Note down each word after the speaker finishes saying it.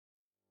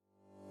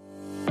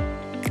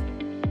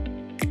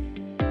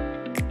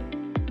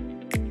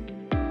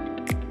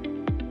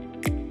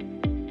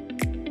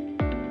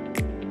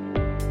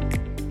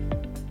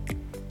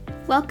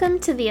Welcome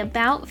to the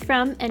About,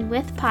 From, and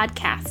With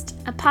podcast,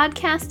 a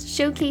podcast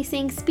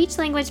showcasing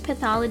speech-language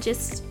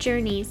pathologists'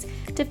 journeys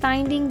to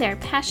finding their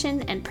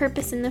passion and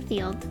purpose in the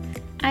field.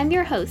 I'm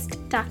your host,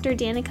 Dr.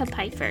 Danica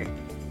Pfeiffer.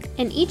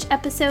 In each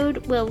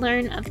episode, we'll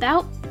learn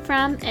about,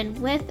 from, and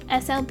with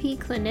SLP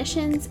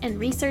clinicians and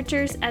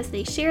researchers as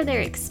they share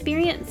their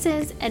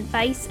experiences,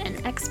 advice,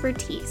 and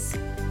expertise.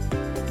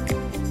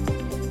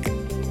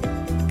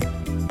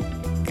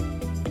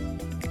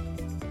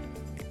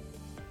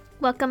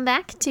 Welcome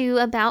back to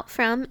About,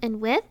 From,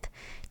 and With.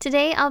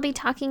 Today I'll be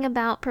talking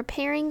about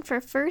preparing for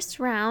first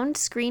round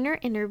screener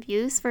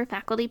interviews for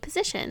faculty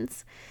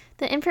positions.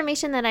 The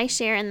information that I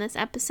share in this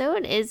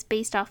episode is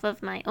based off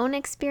of my own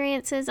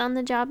experiences on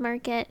the job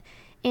market,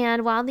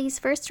 and while these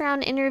first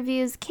round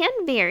interviews can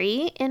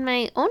vary, in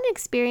my own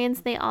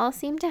experience they all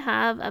seem to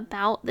have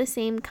about the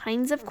same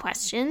kinds of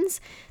questions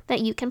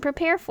that you can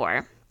prepare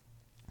for.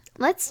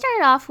 Let's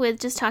start off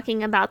with just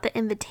talking about the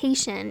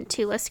invitation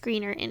to a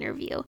screener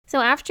interview. So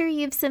after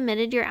you've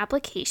submitted your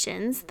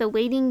applications, the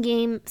waiting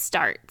game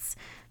starts.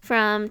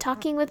 From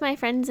talking with my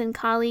friends and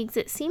colleagues,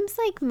 it seems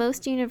like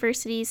most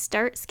universities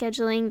start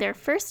scheduling their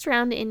first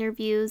round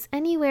interviews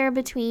anywhere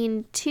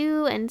between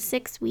 2 and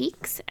 6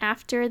 weeks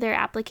after their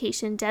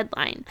application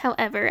deadline.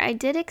 However, I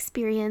did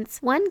experience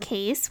one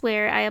case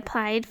where I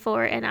applied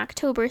for an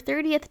October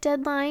 30th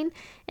deadline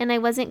and I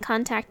wasn't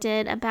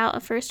contacted about a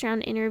first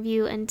round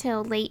interview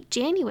until late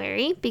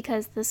January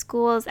because the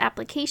school's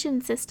application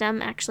system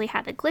actually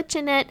had a glitch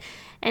in it,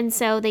 and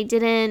so they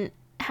didn't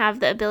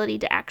have the ability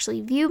to actually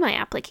view my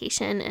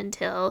application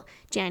until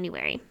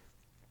January.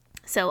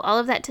 So all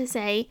of that to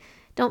say,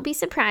 don't be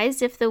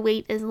surprised if the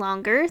wait is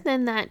longer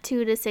than that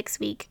 2 to 6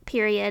 week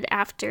period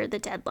after the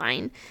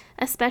deadline,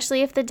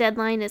 especially if the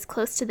deadline is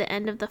close to the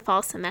end of the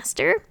fall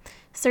semester.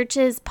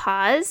 Searches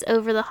pause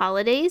over the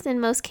holidays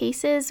in most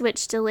cases,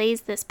 which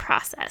delays this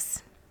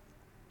process.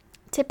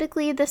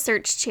 Typically, the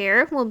search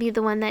chair will be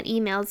the one that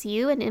emails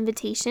you an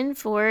invitation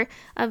for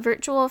a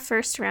virtual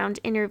first round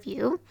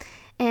interview,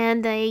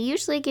 and they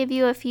usually give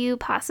you a few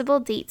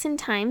possible dates and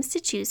times to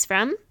choose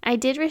from. I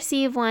did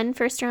receive one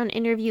first round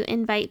interview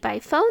invite by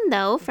phone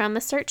though from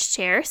a search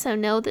chair, so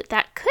know that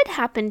that could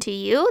happen to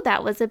you.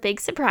 That was a big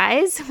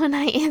surprise when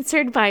I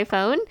answered by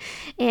phone,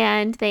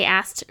 and they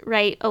asked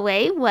right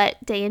away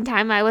what day and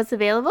time I was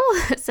available,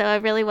 so I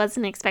really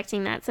wasn't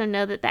expecting that, so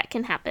know that that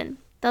can happen.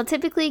 They'll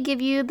typically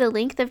give you the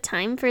length of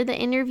time for the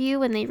interview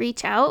when they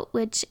reach out,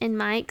 which in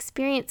my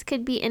experience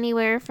could be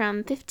anywhere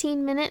from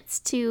 15 minutes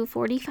to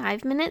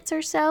 45 minutes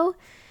or so.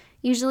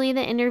 Usually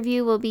the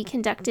interview will be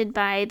conducted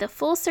by the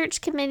full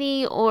search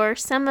committee or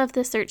some of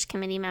the search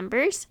committee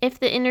members. If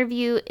the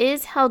interview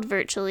is held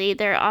virtually,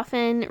 they're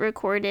often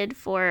recorded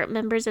for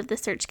members of the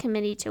search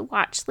committee to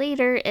watch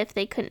later if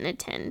they couldn't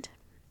attend.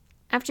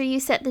 After you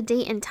set the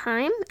date and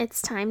time,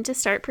 it's time to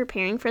start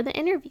preparing for the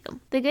interview.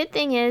 The good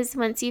thing is,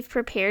 once you've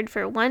prepared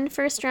for one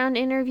first round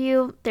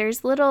interview,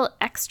 there's little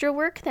extra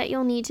work that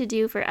you'll need to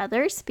do for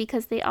others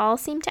because they all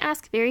seem to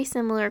ask very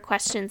similar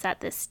questions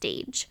at this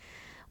stage.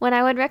 What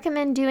I would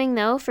recommend doing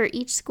though for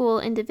each school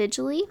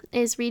individually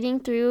is reading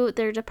through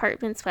their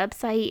department's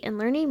website and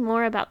learning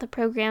more about the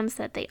programs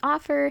that they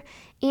offer,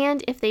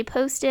 and if they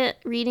post it,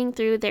 reading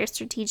through their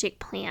strategic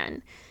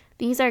plan.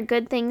 These are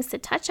good things to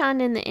touch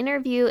on in the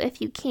interview if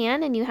you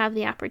can and you have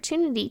the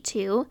opportunity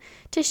to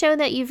show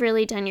that you've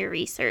really done your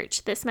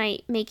research. This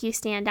might make you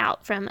stand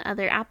out from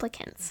other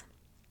applicants.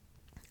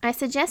 I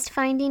suggest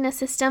finding a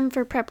system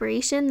for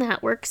preparation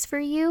that works for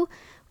you,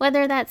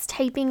 whether that's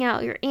typing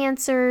out your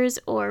answers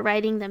or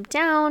writing them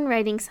down,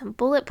 writing some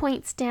bullet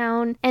points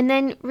down, and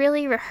then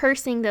really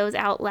rehearsing those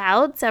out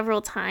loud several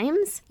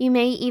times. You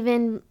may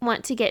even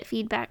want to get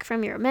feedback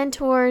from your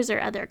mentors or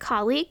other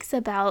colleagues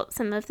about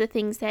some of the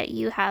things that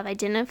you have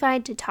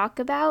identified to talk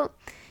about,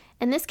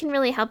 and this can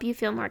really help you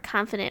feel more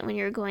confident when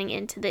you're going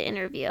into the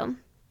interview.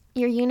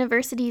 Your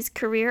university's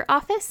career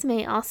office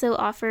may also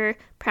offer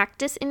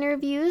practice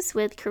interviews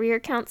with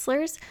career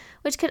counselors,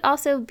 which could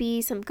also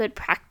be some good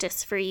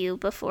practice for you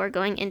before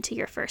going into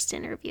your first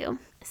interview.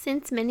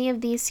 Since many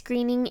of these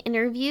screening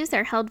interviews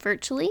are held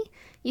virtually,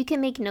 you can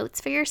make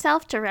notes for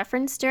yourself to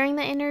reference during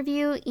the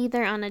interview,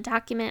 either on a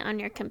document on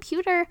your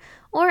computer,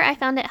 or I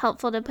found it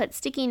helpful to put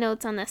sticky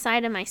notes on the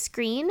side of my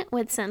screen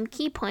with some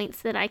key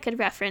points that I could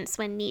reference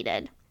when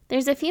needed.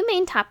 There's a few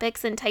main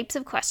topics and types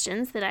of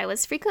questions that I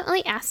was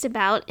frequently asked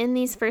about in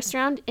these first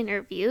round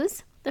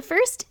interviews. The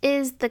first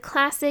is the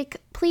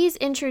classic, please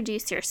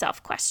introduce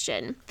yourself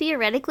question.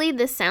 Theoretically,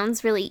 this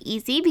sounds really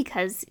easy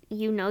because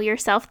you know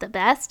yourself the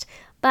best,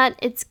 but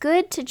it's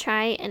good to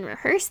try and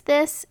rehearse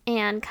this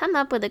and come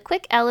up with a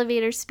quick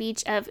elevator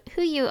speech of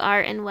who you are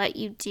and what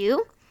you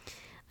do.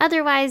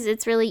 Otherwise,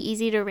 it's really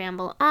easy to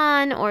ramble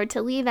on or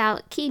to leave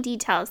out key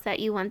details that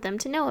you want them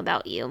to know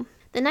about you.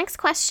 The next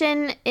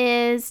question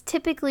is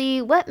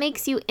typically, what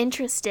makes you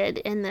interested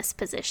in this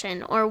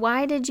position, or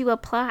why did you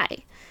apply?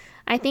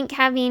 I think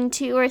having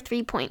 2 or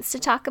 3 points to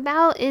talk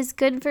about is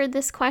good for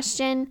this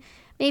question.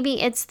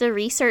 Maybe it's the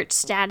research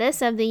status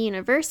of the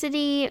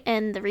university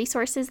and the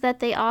resources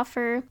that they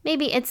offer.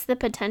 Maybe it's the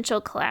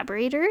potential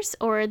collaborators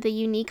or the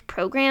unique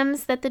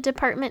programs that the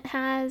department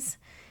has.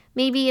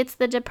 Maybe it's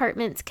the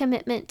department's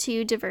commitment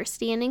to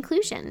diversity and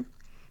inclusion.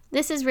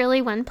 This is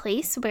really one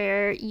place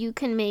where you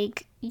can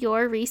make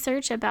your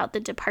research about the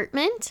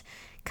department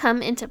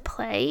come into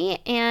play,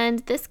 and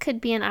this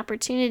could be an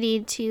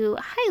opportunity to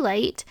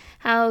highlight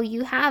how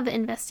you have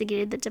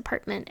investigated the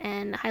department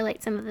and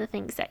highlight some of the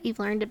things that you've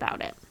learned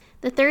about it.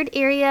 The third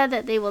area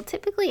that they will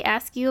typically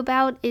ask you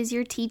about is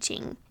your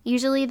teaching.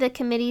 Usually the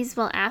committees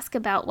will ask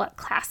about what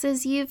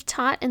classes you've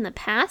taught in the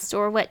past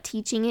or what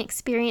teaching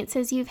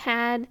experiences you've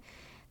had.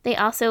 They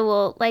also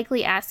will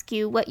likely ask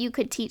you what you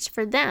could teach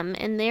for them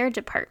in their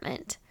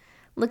department.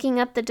 Looking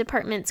up the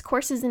department's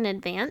courses in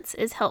advance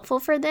is helpful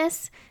for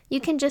this.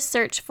 You can just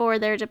search for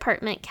their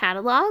department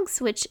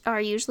catalogs, which are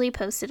usually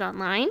posted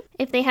online.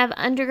 If they have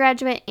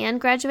undergraduate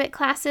and graduate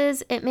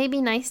classes, it may be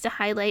nice to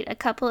highlight a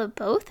couple of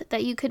both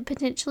that you could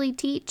potentially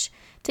teach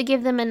to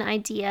give them an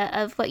idea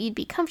of what you'd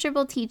be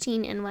comfortable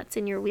teaching and what's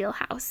in your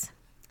wheelhouse.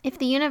 If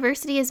the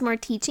university is more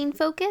teaching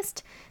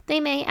focused, they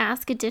may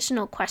ask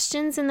additional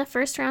questions in the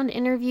first round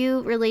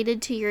interview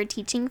related to your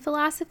teaching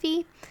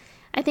philosophy.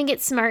 I think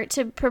it's smart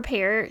to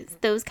prepare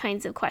those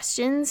kinds of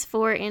questions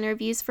for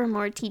interviews for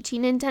more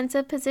teaching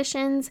intensive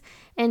positions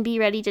and be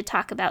ready to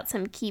talk about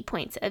some key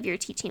points of your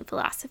teaching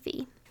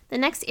philosophy. The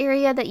next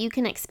area that you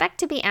can expect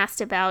to be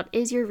asked about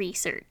is your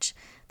research.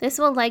 This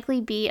will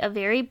likely be a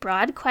very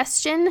broad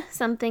question,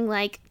 something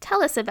like,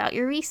 tell us about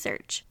your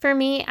research. For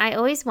me, I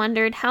always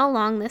wondered how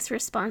long this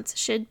response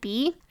should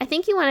be. I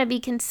think you want to be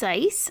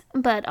concise,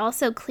 but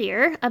also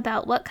clear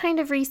about what kind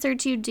of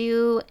research you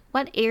do,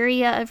 what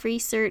area of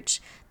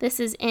research this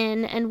is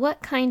in, and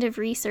what kind of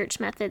research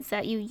methods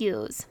that you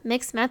use,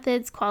 mixed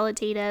methods,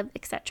 qualitative,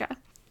 etc.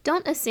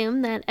 Don't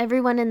assume that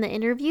everyone in the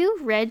interview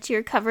read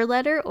your cover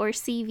letter or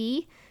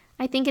CV.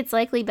 I think it's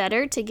likely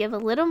better to give a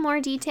little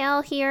more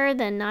detail here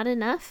than not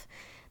enough.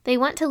 They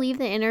want to leave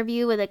the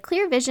interview with a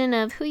clear vision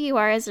of who you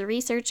are as a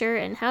researcher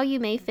and how you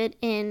may fit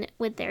in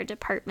with their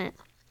department.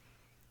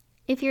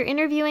 If you're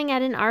interviewing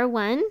at an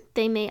R1,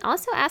 they may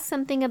also ask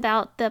something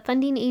about the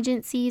funding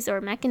agencies or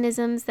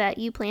mechanisms that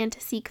you plan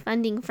to seek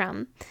funding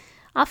from.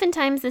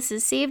 Oftentimes this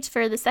is saved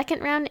for the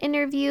second round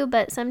interview,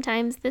 but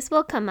sometimes this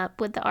will come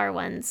up with the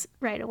R1s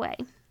right away.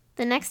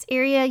 The next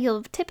area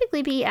you'll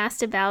typically be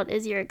asked about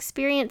is your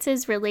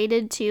experiences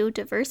related to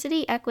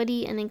diversity,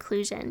 equity, and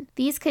inclusion.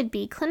 These could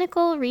be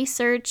clinical,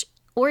 research,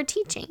 or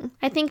teaching.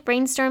 I think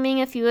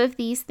brainstorming a few of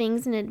these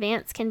things in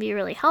advance can be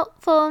really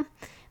helpful.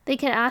 They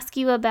could ask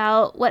you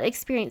about what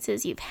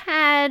experiences you've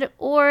had,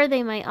 or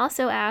they might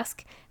also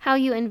ask how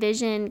you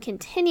envision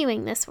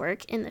continuing this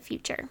work in the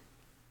future.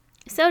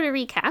 So to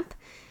recap,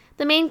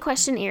 the main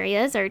question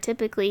areas are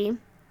typically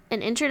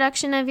an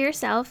introduction of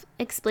yourself,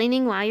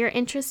 explaining why you're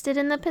interested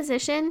in the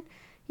position,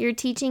 your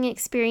teaching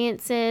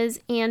experiences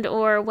and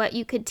or what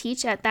you could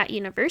teach at that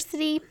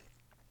university,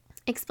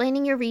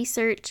 explaining your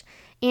research,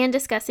 and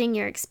discussing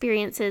your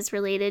experiences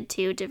related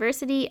to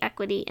diversity,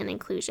 equity, and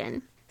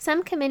inclusion.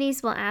 Some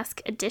committees will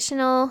ask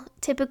additional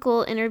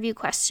typical interview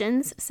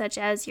questions, such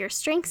as your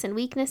strengths and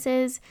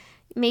weaknesses,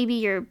 maybe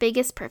your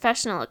biggest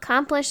professional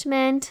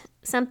accomplishment,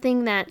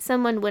 something that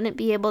someone wouldn't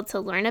be able to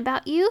learn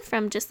about you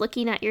from just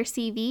looking at your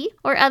CV,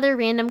 or other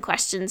random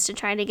questions to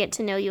try to get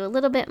to know you a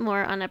little bit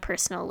more on a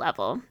personal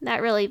level.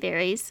 That really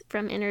varies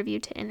from interview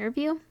to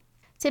interview.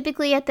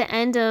 Typically at the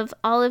end of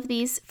all of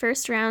these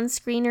first round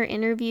screener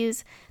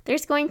interviews,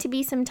 there's going to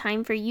be some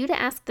time for you to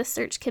ask the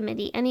search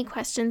committee any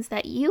questions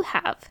that you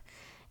have.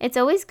 It's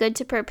always good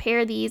to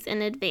prepare these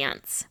in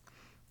advance.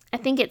 I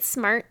think it's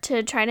smart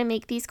to try to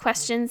make these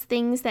questions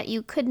things that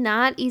you could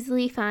not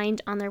easily find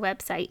on their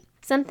website.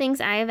 Some things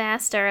I have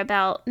asked are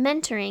about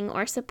mentoring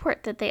or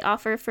support that they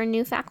offer for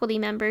new faculty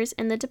members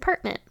in the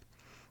department,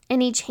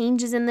 any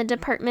changes in the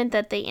department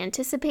that they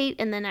anticipate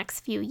in the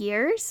next few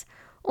years,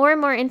 or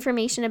more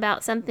information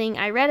about something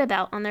I read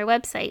about on their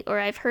website or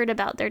I've heard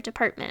about their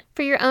department.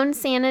 For your own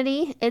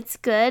sanity, it's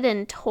good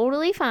and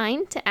totally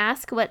fine to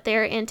ask what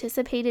their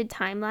anticipated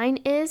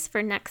timeline is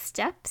for next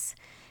steps.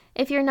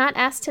 If you're not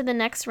asked to the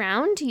next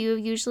round, you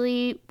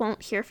usually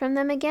won't hear from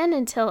them again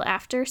until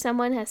after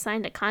someone has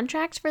signed a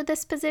contract for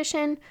this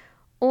position,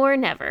 or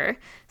never.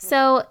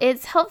 So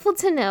it's helpful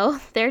to know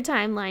their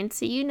timeline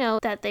so you know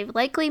that they've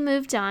likely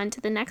moved on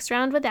to the next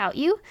round without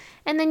you,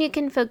 and then you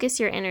can focus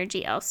your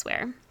energy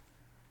elsewhere.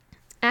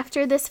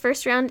 After this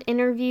first round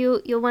interview,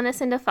 you'll want to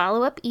send a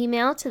follow-up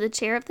email to the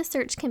chair of the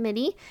search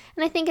committee,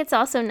 and I think it's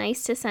also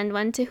nice to send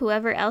one to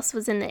whoever else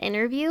was in the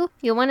interview.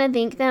 You'll want to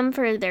thank them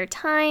for their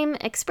time,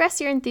 express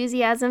your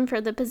enthusiasm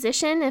for the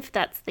position if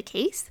that's the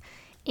case,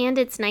 and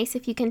it's nice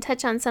if you can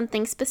touch on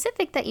something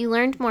specific that you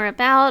learned more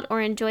about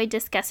or enjoyed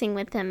discussing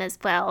with them as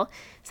well.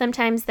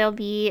 Sometimes there'll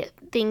be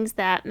things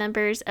that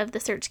members of the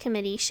search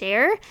committee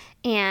share,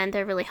 and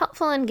they're really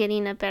helpful in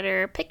getting a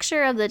better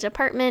picture of the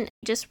department.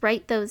 Just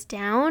write those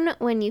down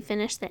when you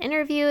finish the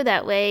interview.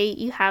 That way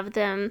you have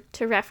them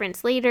to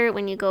reference later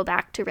when you go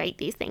back to write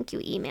these thank you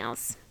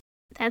emails.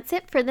 That's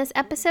it for this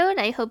episode.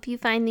 I hope you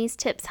find these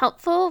tips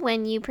helpful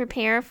when you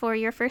prepare for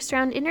your first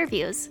round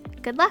interviews.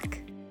 Good luck!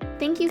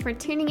 Thank you for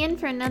tuning in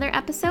for another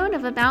episode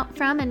of About,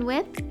 From, and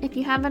With. If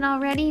you haven't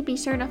already, be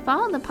sure to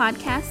follow the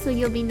podcast so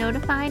you'll be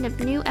notified of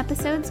new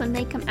episodes when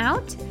they come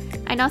out.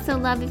 I'd also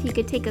love if you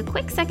could take a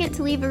quick second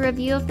to leave a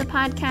review of the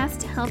podcast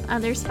to help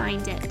others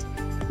find it.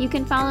 You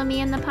can follow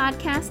me in the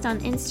podcast on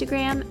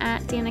Instagram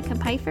at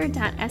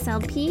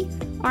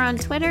danicapfeiffer.slp or on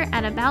Twitter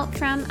at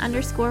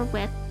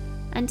aboutfrom_with.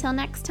 Until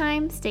next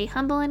time, stay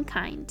humble and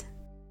kind.